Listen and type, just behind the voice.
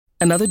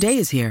Another day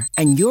is here,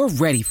 and you're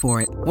ready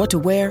for it. What to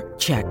wear?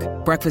 Check.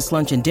 Breakfast,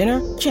 lunch, and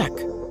dinner? Check.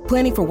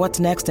 Planning for what's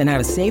next and how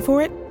to save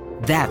for it?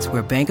 That's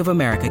where Bank of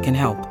America can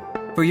help.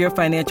 For your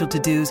financial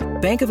to-dos,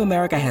 Bank of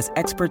America has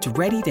experts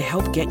ready to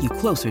help get you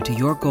closer to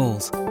your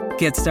goals.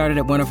 Get started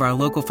at one of our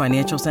local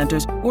financial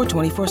centers or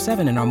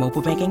 24/7 in our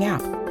mobile banking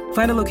app.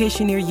 Find a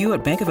location near you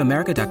at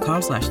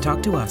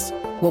bankofamerica.com/talktous.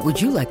 What would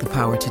you like the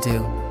power to do?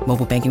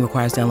 Mobile banking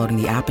requires downloading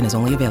the app and is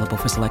only available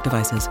for select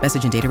devices.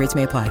 Message and data rates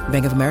may apply.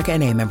 Bank of America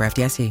N.A., member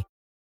FDIC.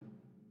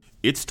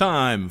 It's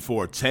time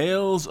for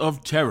Tales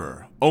of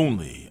Terror,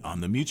 only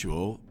on the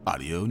Mutual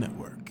Audio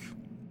Network.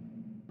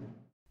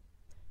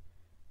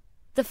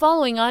 The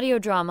following audio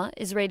drama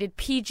is rated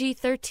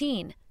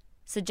PG-13,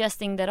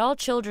 suggesting that all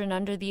children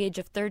under the age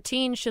of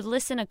 13 should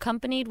listen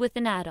accompanied with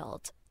an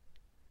adult.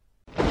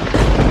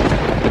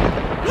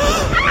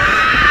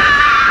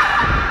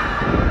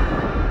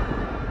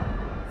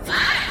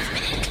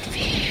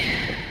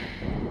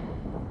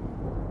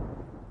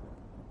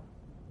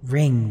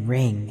 Ring,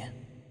 ring.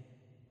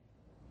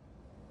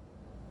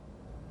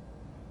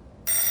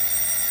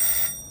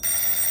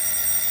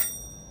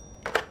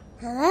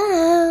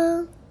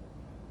 Hello?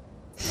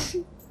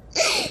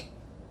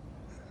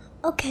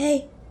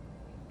 Okay.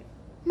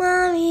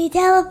 Mommy,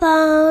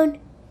 telephone.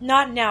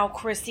 Not now,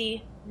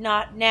 Chrissy.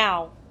 Not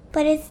now.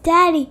 But it's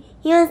Daddy.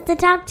 He wants to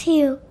talk to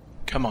you.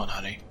 Come on,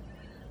 honey.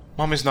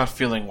 Mommy's not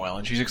feeling well,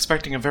 and she's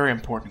expecting a very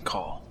important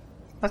call.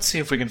 Let's see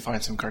if we can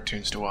find some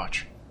cartoons to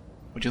watch.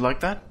 Would you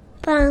like that?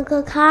 But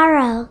Uncle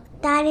Carl,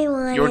 Daddy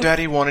wanted... Your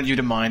daddy wanted you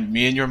to mind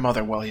me and your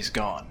mother while he's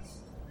gone.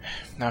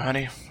 Now,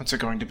 honey, what's it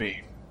going to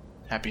be?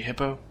 Happy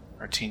Hippo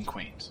or Teen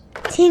Queens?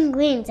 Teen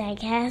Queens, I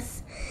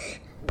guess.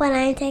 But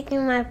I'm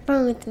taking my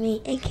phone with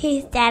me in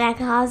case Dada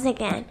calls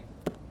again.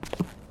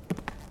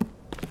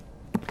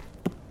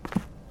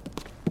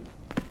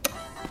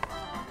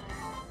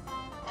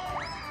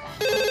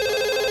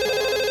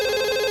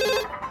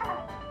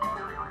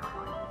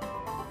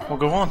 Well,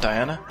 go on,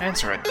 Diana.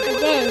 Answer it.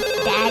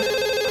 Thanks, Dad.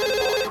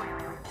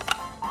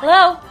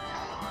 Hello?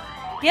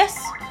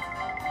 Yes?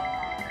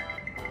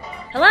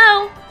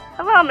 Hello?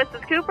 Hello,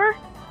 Mrs. Cooper?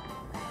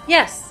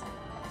 Yes.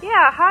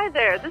 Yeah, hi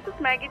there. This is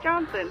Maggie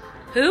Johnson.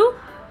 Who?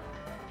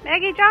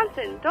 Maggie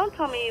Johnson. Don't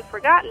tell me you've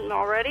forgotten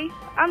already.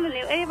 I'm the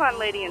new Avon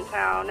lady in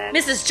town, and...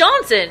 Mrs.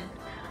 Johnson!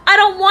 I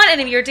don't want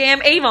any of your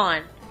damn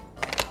Avon.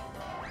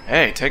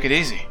 Hey, take it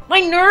easy. My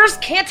nerves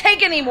can't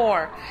take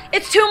anymore.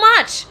 It's too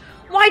much.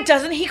 Why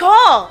doesn't he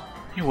call?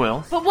 He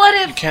will. But what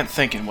if... You can't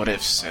think in what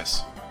ifs,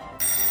 sis.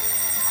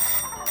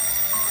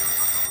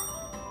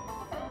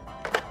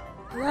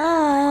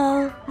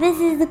 Hello? This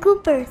is the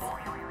Coopers.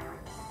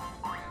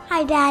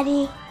 Hi,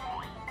 Daddy.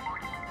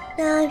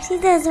 No, she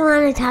doesn't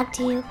want to talk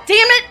to you.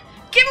 Damn it!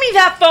 Give me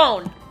that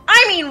phone!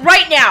 I mean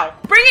right now!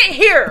 Bring it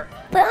here!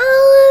 But all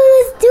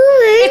I was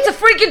doing... It's a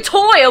freaking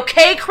toy,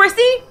 okay,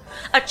 Chrissy?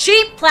 A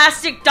cheap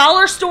plastic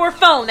dollar store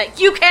phone that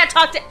you can't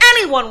talk to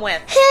anyone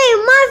with! Hey,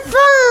 my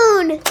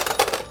phone!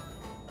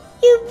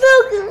 You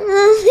broke it,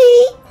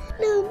 Mommy.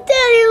 No,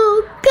 Daddy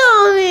will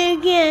call me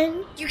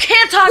again. You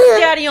can't talk to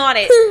Daddy on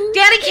it!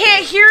 Daddy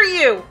can't hear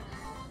you!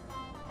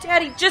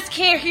 Daddy just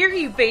can't hear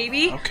you,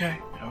 baby. Okay.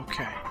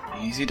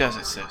 Easy does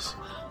it, sis.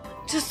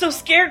 Just so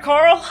scared,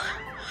 Carl.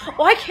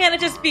 Why can't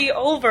it just be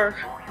over?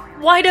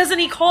 Why doesn't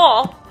he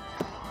call?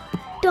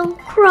 Don't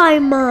cry,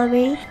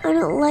 Mommy. I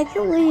don't like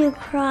it when you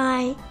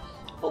cry.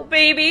 Oh,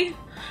 baby.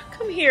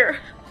 Come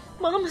here.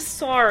 Mama's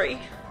sorry.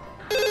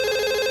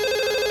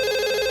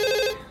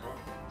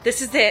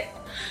 This is it.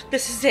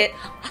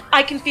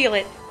 I can feel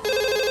it.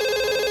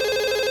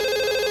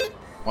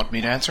 Want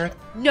me to answer it?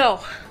 No.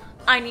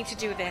 I need to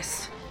do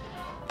this.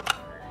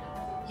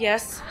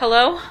 Yes?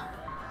 Hello?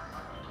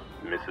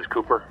 Mrs.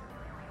 Cooper?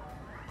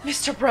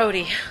 Mr.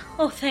 Brody.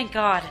 Oh, thank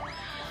God.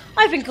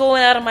 I've been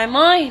going out of my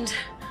mind.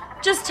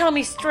 Just tell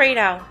me straight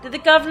out. Did the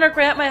governor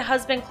grant my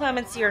husband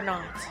clemency or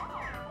not?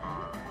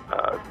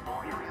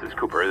 Mrs.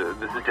 Cooper,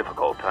 this is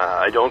difficult.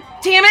 I don't...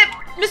 Damn it!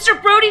 Mr.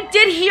 Brody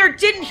did hear,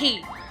 didn't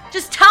he?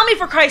 Just tell me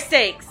for Christ's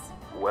sakes.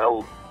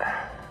 Well,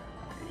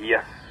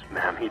 yes,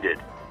 ma'am, he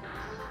did.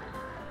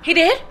 He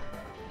did?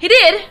 He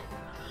did?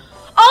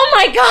 Oh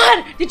my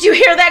God! Did you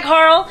hear that,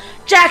 Carl?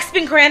 Jack's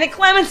been granted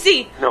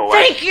clemency. No,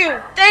 Thank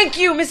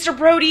you, Mr.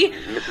 Brody.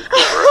 Mrs.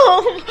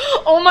 Cooper.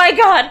 Oh my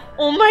God!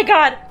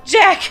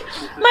 Jack!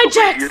 Mrs. My Cooper,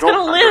 Jack's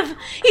gonna live!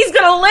 He's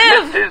gonna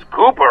live! Mrs.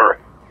 Cooper!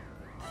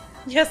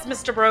 Yes,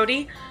 Mr.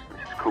 Brody.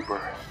 Mrs.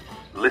 Cooper,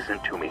 listen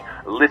to me.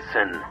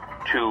 Listen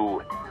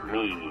to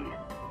me.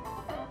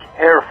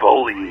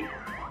 Carefully.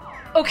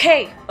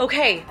 Okay.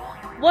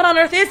 What on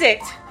earth is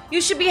it?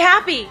 You should be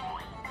happy.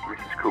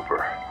 Mrs.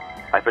 Cooper,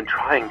 I've been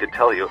trying to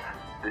tell you,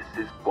 this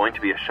is going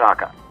to be a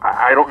shock.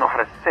 I don't know how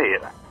to say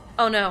it.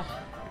 Oh no.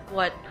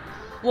 What?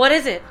 What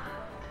is it?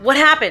 What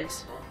happened?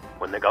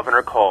 When the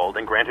governor called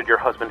and granted your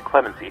husband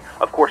clemency,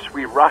 of course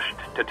we rushed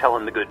to tell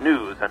him the good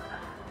news, and...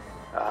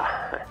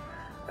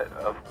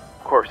 of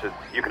course, as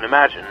you can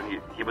imagine,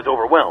 he was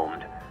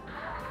overwhelmed.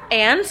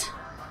 And?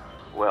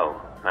 Well,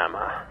 ma'am,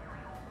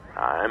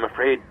 I'm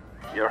afraid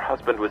your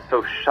husband was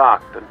so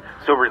shocked and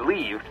so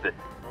relieved that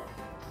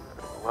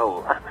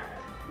Well,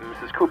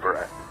 Mrs.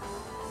 Cooper,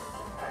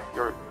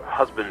 your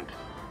husband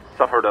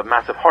suffered a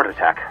massive heart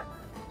attack.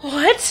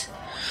 What?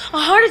 A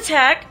heart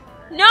attack?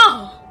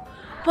 No.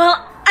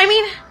 Well, I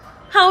mean,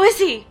 how is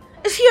he?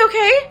 Is he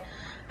okay?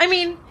 I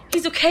mean,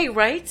 he's okay,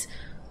 right?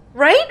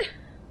 Right?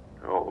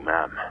 Oh,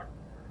 ma'am.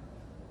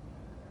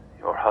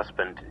 Your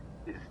husband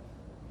is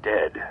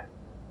dead.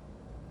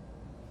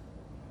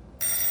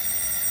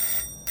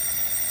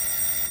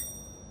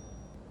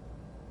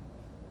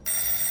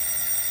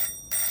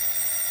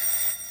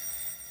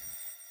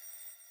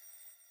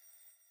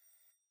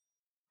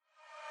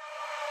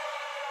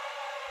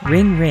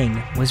 Ring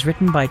Ring was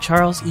written by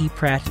Charles E.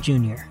 Pratt,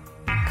 Jr.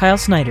 Kyle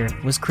Snyder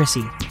was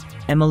Chrissy.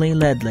 Emily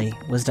Ledley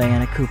was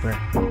Diana Cooper.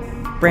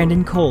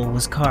 Brandon Cole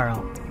was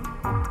Carl.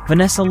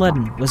 Vanessa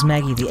Ludden was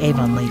Maggie the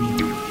Avon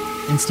Lady.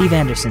 And Steve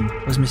Anderson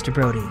was Mr.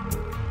 Brody.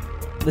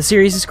 The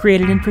series is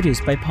created and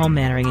produced by Paul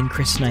Mannering and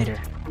Chris Snyder.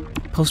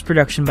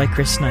 Post-production by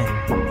Chris Snyder.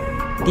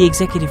 The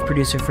executive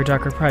producer for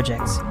Darker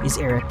Projects is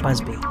Eric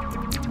Busby.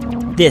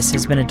 This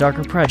has been a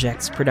Darker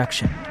Projects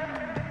production.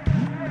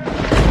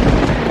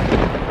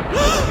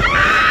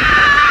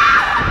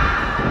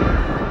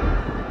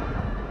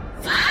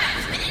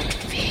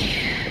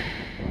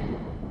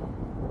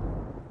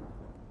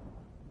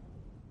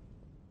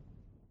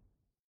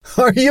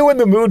 Are you in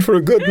the mood for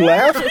a good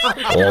laugh?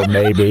 Or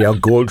maybe a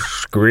good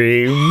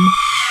scream?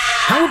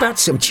 How about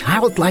some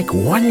childlike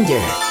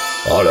wonder?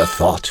 Or a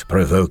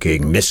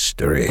thought-provoking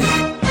mystery?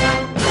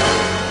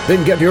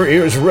 Then get your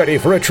ears ready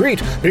for a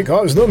treat,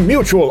 because the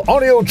Mutual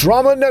Audio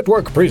Drama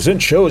Network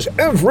presents shows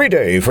every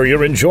day for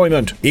your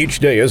enjoyment. Each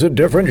day is a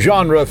different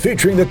genre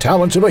featuring the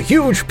talents of a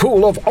huge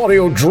pool of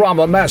audio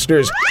drama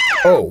masters.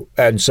 Oh,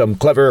 and some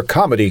clever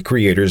comedy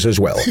creators as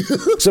well.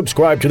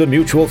 Subscribe to the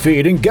Mutual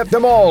feed and get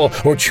them all,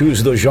 or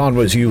choose the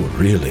genres you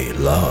really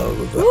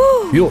love.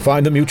 You'll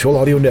find the Mutual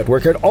Audio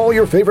Network at all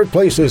your favorite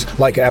places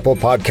like Apple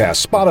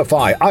Podcasts,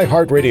 Spotify,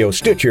 iHeartRadio,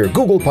 Stitcher,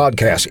 Google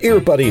Podcasts,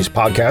 EarBuddies,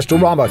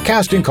 Podcastorama,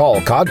 Casting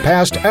Call,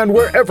 Codcast, and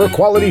wherever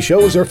quality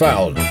shows are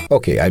found.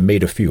 Okay, I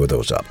made a few of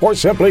those up. Or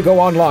simply go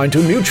online to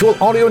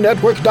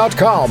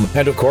MutualAudioNetwork.com.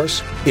 And of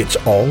course, it's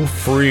all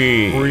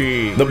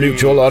free. The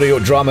Mutual Audio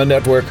Drama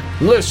Network.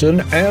 Listen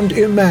and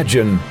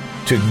imagine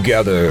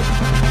together.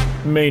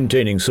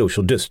 Maintaining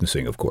social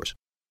distancing, of course.